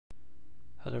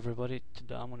Hello everybody,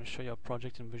 today I'm going to show you a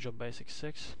project in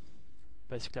vb6.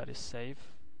 Basically how to save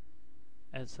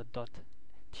as a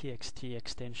 .txt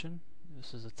extension.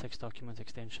 This is a text document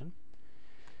extension.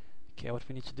 Okay, what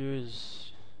we need to do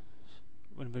is,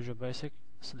 in Visual Basic,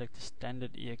 select the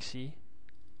standard exe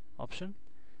option.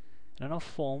 And in our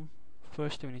form,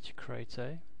 first we need to create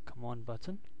a command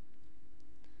button.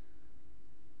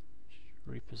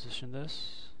 Reposition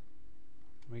this.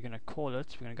 We're going to call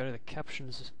it, we're going to go to the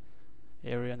captions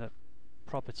area in the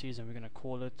properties, and we're going to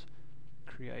call it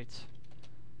create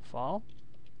file.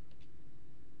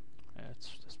 The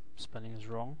spelling is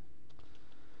wrong.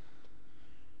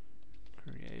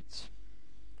 Create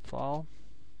file,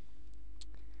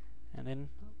 and then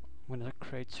I'm going to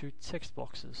create two text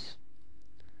boxes.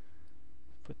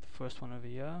 Put the first one over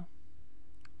here.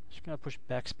 Just going to push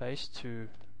backspace to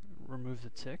remove the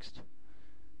text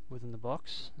within the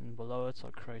box, and below it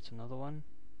I'll create another one.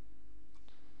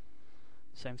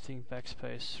 Same thing,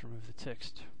 backspace, remove the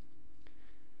text.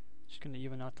 Just going to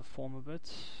even out the form a bit.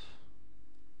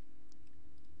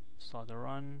 Start the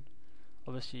run.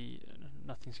 Obviously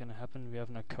nothing's going to happen, we have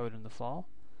no code in the file.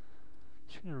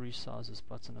 Just going to resize this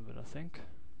button a bit, I think,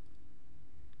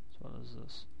 as well as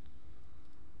this.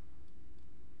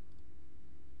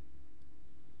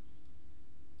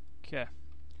 Okay,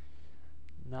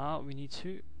 now we need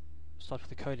to start with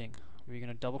the coding. We're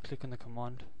going to double click on the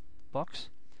command box,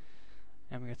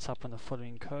 and we're going to type in the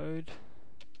following code: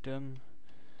 dim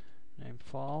name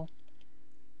file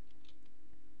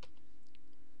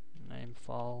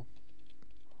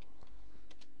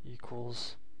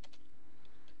equals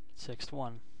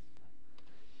text1.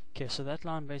 Okay, so that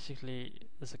line basically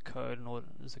is a code,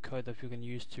 is the code that we can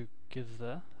use to give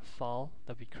the file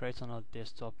that we create on our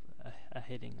desktop a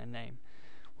heading, a name.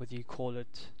 Whether you call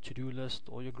it to-do list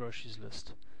or your groceries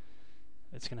list,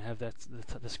 it's going to have that.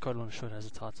 This code on should has a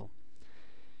title.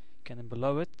 Okay, and then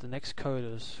below it, the next code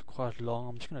is quite long.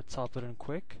 I'm just going to type it in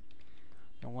quick,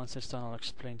 and once it's done I'll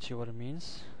explain to you what it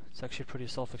means. It's actually pretty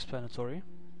self-explanatory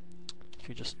if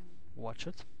you just watch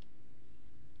it.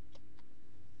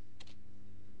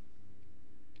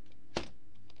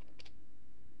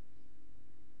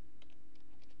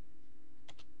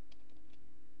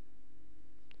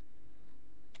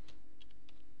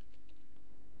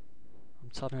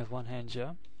 I'm typing with one hand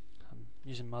here. I'm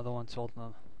using my other one to hold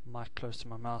the mic close to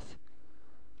my mouth.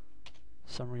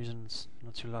 For some reason it's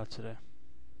not too loud today,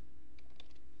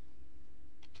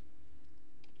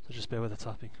 so just bear with the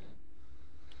typing.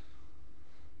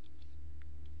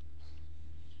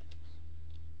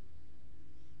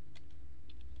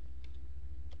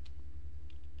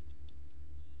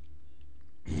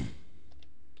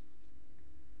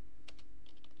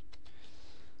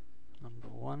 Number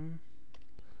one.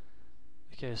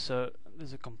 Okay, so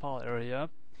there's a compile error here.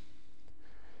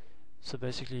 So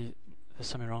basically there's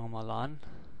something wrong on my line.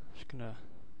 Just gonna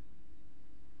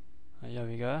here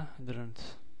we go. I didn't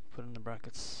put in the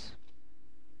brackets.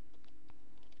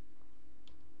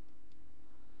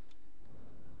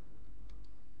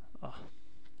 Oh,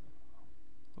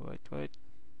 wait.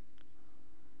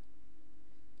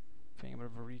 Being a bit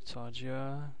of a retard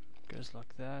here. Goes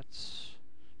like that.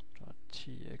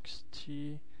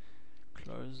 .txt.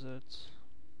 Close it.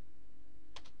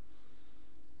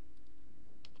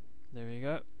 There we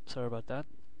go. Sorry about that.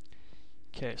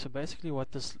 Okay, so basically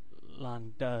what this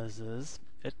line does is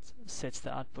it sets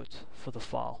the output for the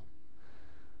file,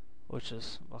 which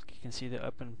is, like you can see, the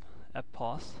open app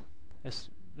path. This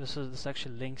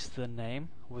actually links the name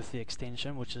with the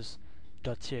extension, which is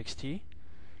 .txt,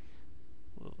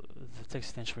 the text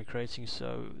extension we're creating.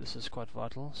 So this is quite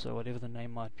vital. So whatever the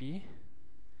name might be,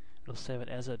 it'll save it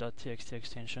as a .txt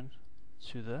extension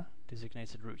to the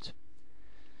designated root.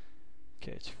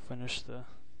 Okay, to finish the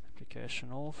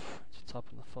application off, to type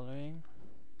in the following.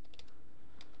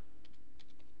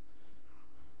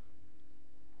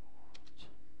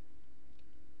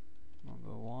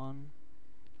 Number one,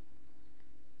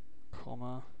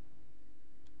 comma,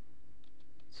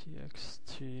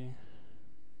 txt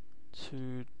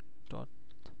 2 dot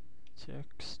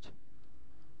text.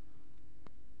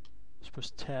 Just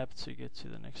press tab to get to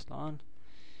the next line,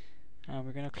 and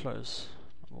we're going to close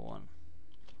number one.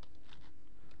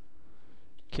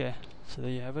 Okay, so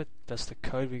there you have it. That's the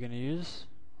code we're going to use.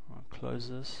 I'll close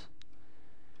this,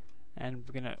 and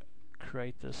we're going to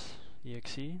create this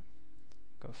exe.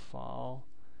 Go file,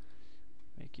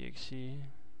 make exe. I'm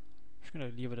just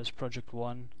going to leave it as project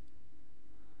 1.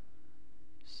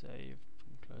 Save,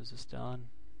 close this down,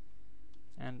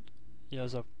 and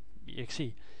here's our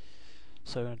exe.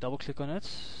 So we're going to double click on it.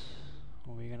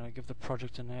 We're going to give the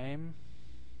project a name.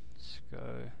 Let's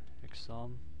go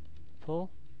example.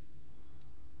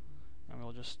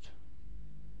 just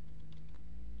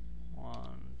 1,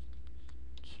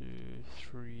 2,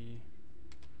 3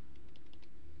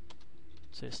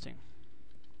 testing.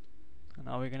 And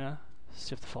now we're gonna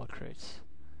see if the file creates.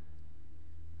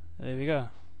 There we go.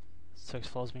 Text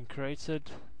file has been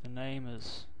created. The name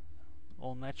is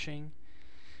all matching.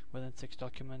 Within text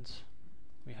document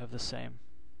we have the same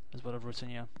as what I've written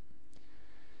here.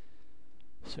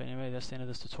 So anyway, that's the end of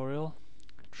this tutorial.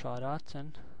 Try it out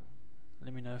and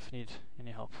let me know if you need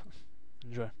any help.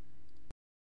 Enjoy.